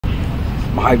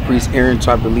My high priest Aaren,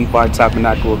 tribe of Levi,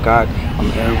 tabernacle of God. I'm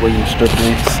Aaren William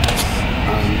Striplin.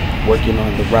 Working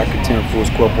on the Racketeering Fools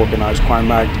Club Organized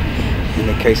Crime Act in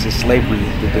the case of slavery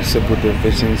with the Civil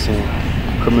Divisions and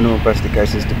Criminal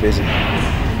Investigations Division.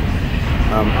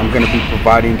 I'm going to be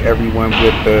providing everyone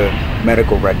with the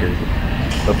medical record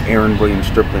of Aaren William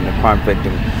Striplin, the crime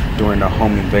victim during the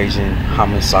home invasion,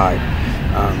 homicide,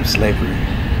 slavery,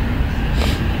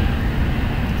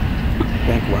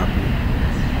 bank robbery.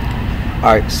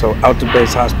 Alright, so Alta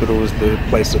Base Hospital is the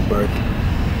place of birth.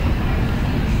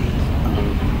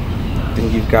 Then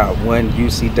you've got 1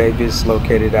 UC Davis,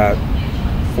 located at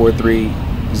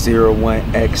 4301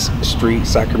 X Street,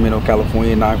 Sacramento,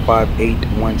 California,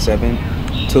 95817.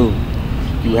 2,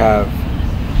 you have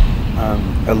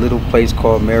a little place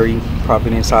called Mary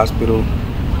Providence Hospital,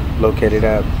 located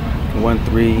at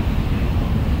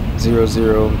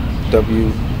 1300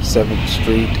 W 7th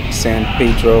Street, San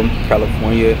Pedro,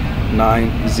 California,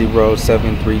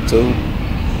 90732.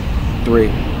 3,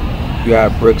 you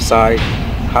have Brookside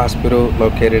Hospital,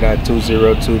 located at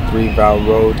 2023 Val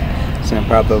Road, San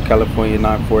Pablo, California,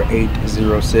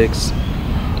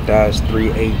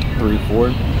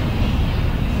 94806-3834.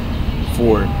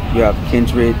 4, you have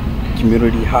Kindred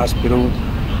Community Hospital,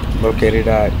 located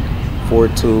at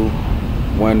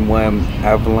 4211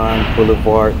 Avalon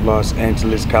Boulevard, Los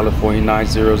Angeles, California,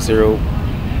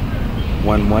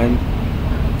 90011.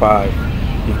 5,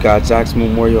 you've got Jackson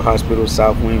Memorial Hospital,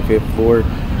 South Wing, 5th floor,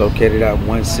 located at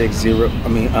 160.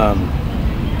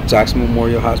 Jackson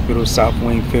Memorial Hospital, South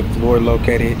Wing, 5th floor,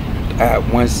 located at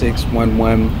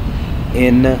 1611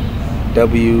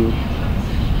 NW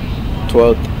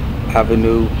 12th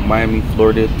Avenue, Miami,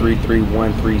 Florida,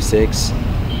 33136.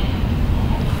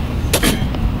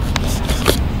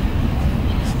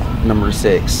 Number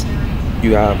 6,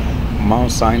 you have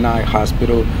Mount Sinai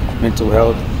Hospital Mental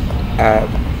Health at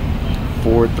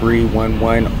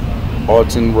 4311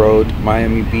 Alton Road,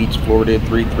 Miami Beach, Florida,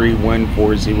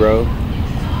 33140.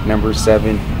 Number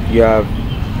 7, you have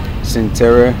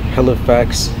Centera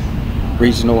Halifax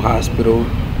Regional Hospital,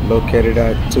 located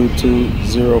at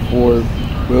 2204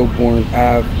 Wilbourn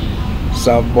Ave,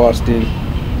 South Boston,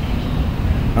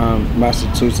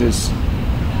 Massachusetts,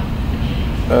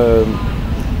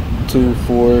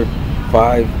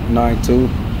 24592.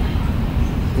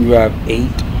 You have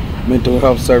 8 mental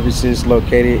health services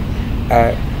located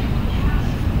at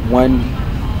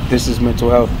this is mental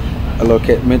health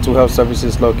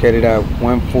services located at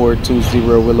 1420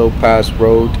 Willow Pass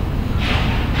Road,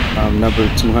 number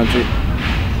 200,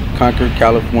 Concord,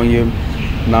 California,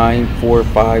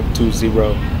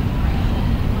 94520.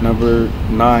 Number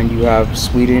 9, you have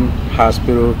Sweden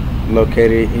Hospital,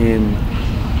 located in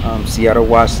Seattle,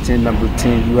 Washington. Number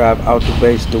 10, you have Alta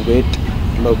Base DeWitt,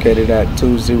 located at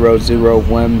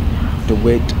 2001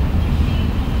 DeWitt.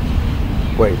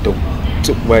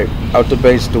 Alta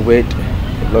Base DeWitt,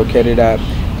 located at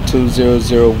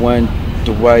 2001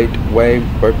 Dwight Way,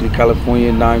 Berkeley,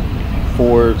 California,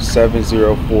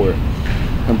 94704.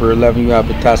 Number 11, you have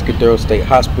Atascadero State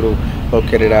Hospital,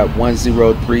 located at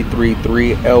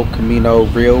 10333 El Camino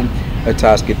Real,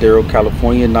 Atascadero,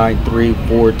 California,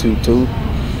 93422.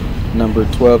 Number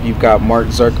 12, you've got Mark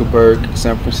Zuckerberg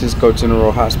San Francisco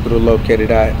General Hospital,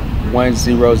 located at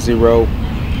 1001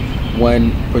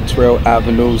 Potrero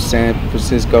Avenue, San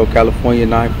Francisco, California,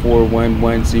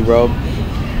 94110.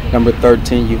 Number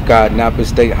 13, you've got Napa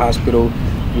State Hospital,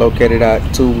 located at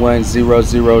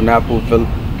 2100 Napa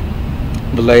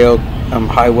Vallejo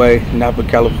Highway, Napa,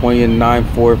 California,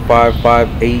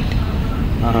 94558.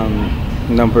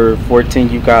 Number 14,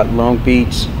 you got Long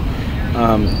Beach,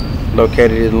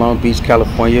 located in Long Beach,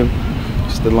 California.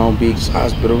 It's the Long Beach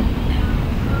Hospital.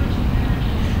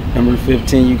 Number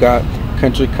 15, you got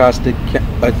Country Costa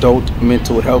Adult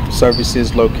Mental Health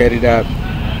Services, located at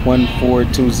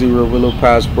 1420 Willow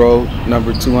Pass Road,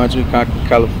 number 200, Concord,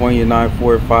 California,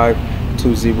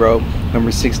 94520.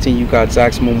 Number 16, you got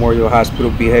Jackson Memorial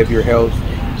Hospital Behavioral Health,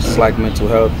 just like mental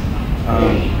health,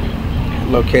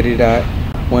 located at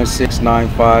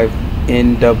 1695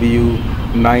 NW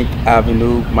 9th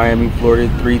Avenue, Miami, Florida,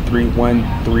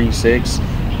 33136.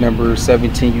 Number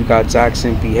 17, you got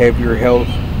Jackson Behavioral Health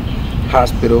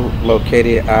Hospital,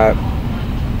 located at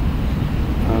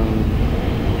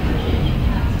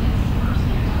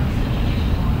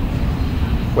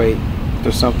wait,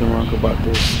 there's something wrong about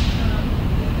this.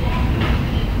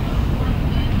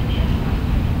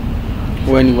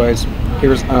 Well, anyways,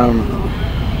 here's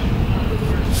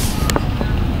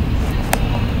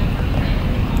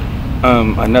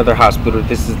another hospital.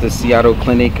 This is the Seattle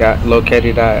Clinic,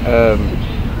 located at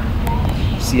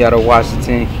Seattle,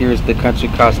 Washington. Here's the Contra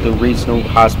Costa Regional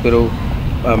Hospital,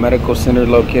 medical center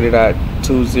located at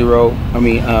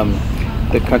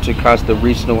the Country Costa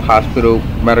Regional Hospital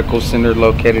Medical Center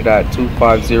located at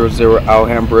 2500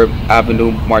 Alhambra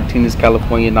Avenue, Martinez,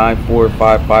 California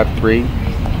 94553.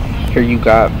 Here you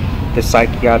got the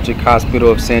Psychiatric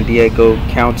Hospital of San Diego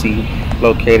County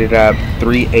located at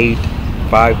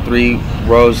 3853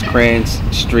 Rosecrans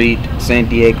Street, San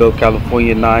Diego,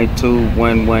 California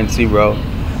 92110.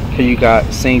 Here you got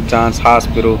St. John's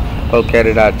Hospital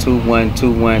located at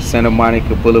 2121 Santa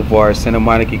Monica Boulevard, Santa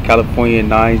Monica, California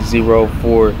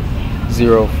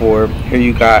 90404. Here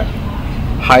you got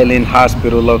Highland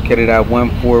Hospital located at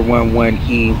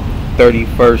 1411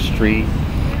 31st Street,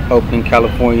 Oakland,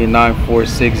 California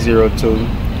 94602.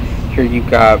 Here you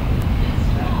got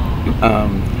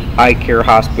Eye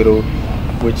Hospital,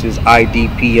 which is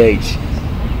IDPH,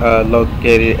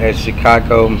 located at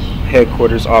Chicago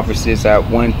headquarters offices at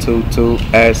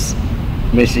 122S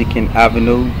Michigan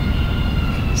Avenue,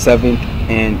 7th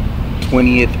and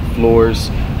 20th floors,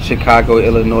 Chicago,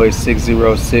 Illinois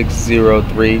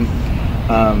 60603.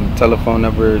 Telephone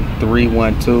number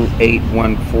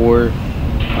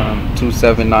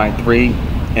 312-814-2793.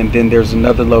 And then there's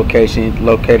another location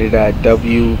located at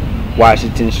W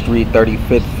Washington Street,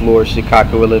 35th floor,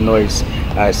 Chicago, Illinois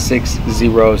at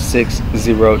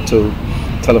 60602.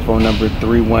 Telephone number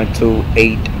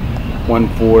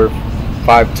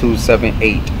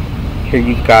 312-814-5278. Here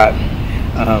you've got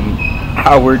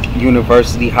Howard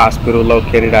University Hospital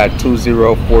located at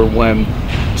 2041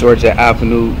 Georgia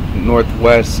Avenue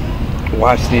Northwest,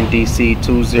 Washington, D.C.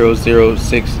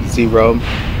 20060.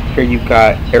 Here you've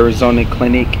got Arizona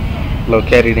Clinic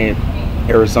located in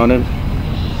Arizona,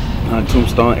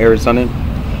 Tombstone, Arizona,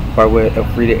 by way of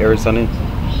Frida, Arizona.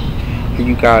 Here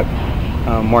you got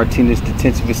Martinez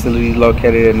Detention Facility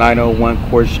located at 901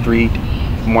 Court Street,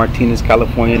 Martinez,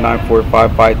 California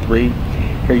 94553.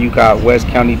 Here you got West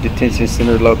County Detention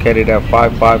Center located at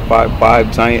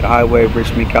 5555 Giant Highway,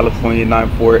 Richmond, California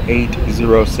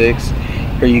 94806.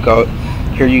 Here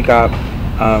you got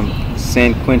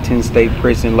San Quentin State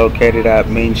Prison located at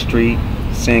Main Street,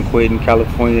 San Quentin,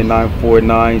 California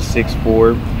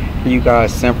 94964. Here you got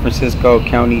San Francisco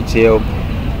County Jail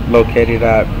located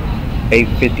at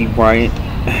 850 Bryant.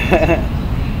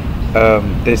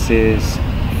 This is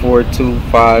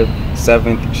 425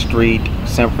 7th Street,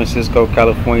 San Francisco,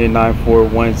 California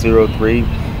 94103.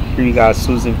 Here you got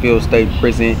Susanville State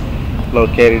Prison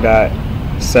located at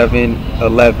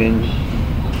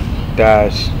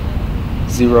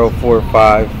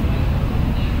 711-045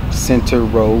 Center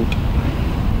Road,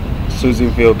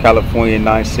 Susanville, California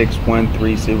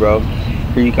 96130.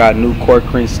 Here you got New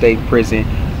Corcoran State Prison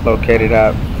located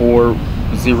at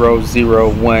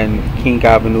 4001 King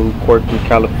Avenue, Corcoran,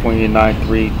 California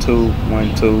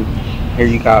 93212. Here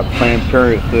you got Planned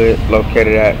Parenthood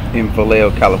located in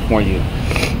Vallejo, California.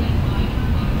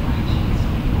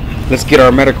 Let's get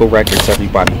our medical records,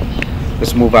 everybody.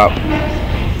 Let's move out.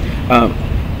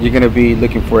 You're gonna be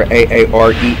looking for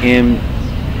Aaren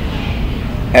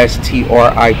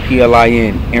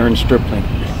Striplin, Aaren Striplin.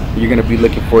 You're gonna be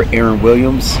looking for Aaren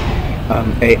Williams,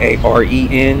 Aaren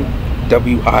Williams,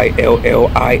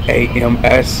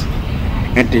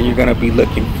 and then you're gonna be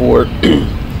looking for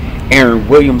Aaren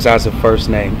Williams as a first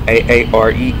name, Aaren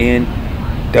Williams,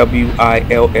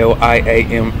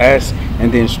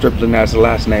 and then Striplin as the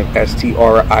last name,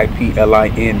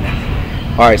 Striplin.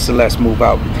 All right, so let's move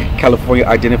out. California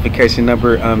identification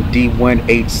number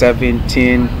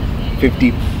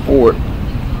D1871054.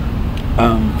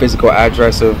 Physical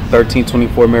address of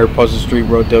 1324 Mariposa Street,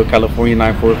 Rodale, California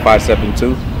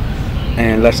 94572.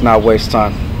 And let's not waste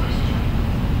time.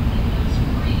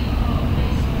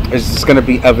 It's just going to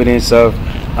be evidence of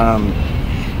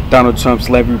Donald Trump's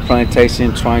slavery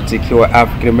plantation trying to kill an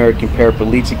African American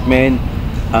paraplegic man,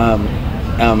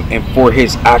 and for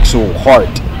his actual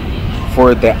heart,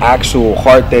 for the actual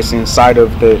heart that's inside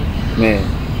of the man.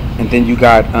 And then you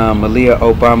got Malia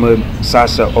Obama,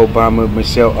 Sasha Obama,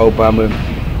 Michelle Obama,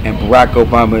 and Barack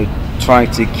Obama trying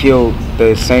to kill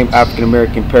the same African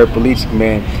American paraplegic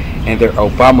man and their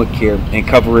Obamacare and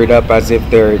cover it up as if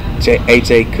they're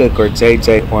AJ Cook or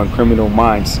JJ on Criminal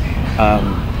Minds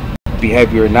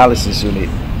behavior analysis unit.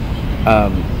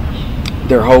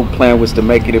 Their whole plan was to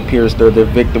make it appear as though their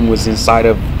victim was inside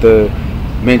of the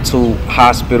mental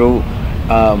hospital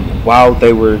while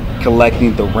they were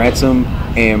collecting the ransom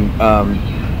and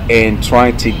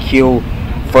trying to kill,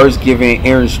 first giving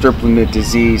Aaren Striplin the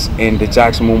disease in the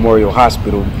Jackson Memorial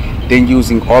Hospital, then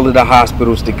using all of the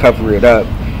hospitals to cover it up,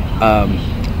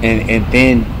 and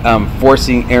then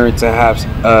forcing Aaren to have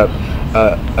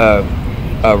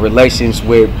relations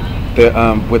with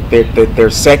their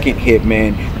second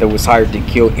hitman that was hired to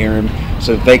kill Aaren,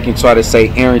 so that they can try to say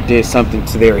Aaren did something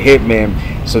to their hitman,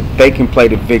 so that they can play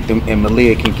the victim and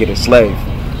Malia can get a slave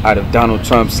out of Donald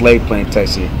Trump's slave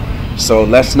plantation. So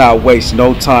let's not waste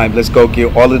no time. Let's go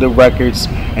get all of the records,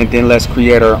 and then let's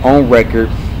create our own record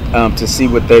to see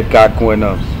what they've got going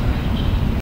on.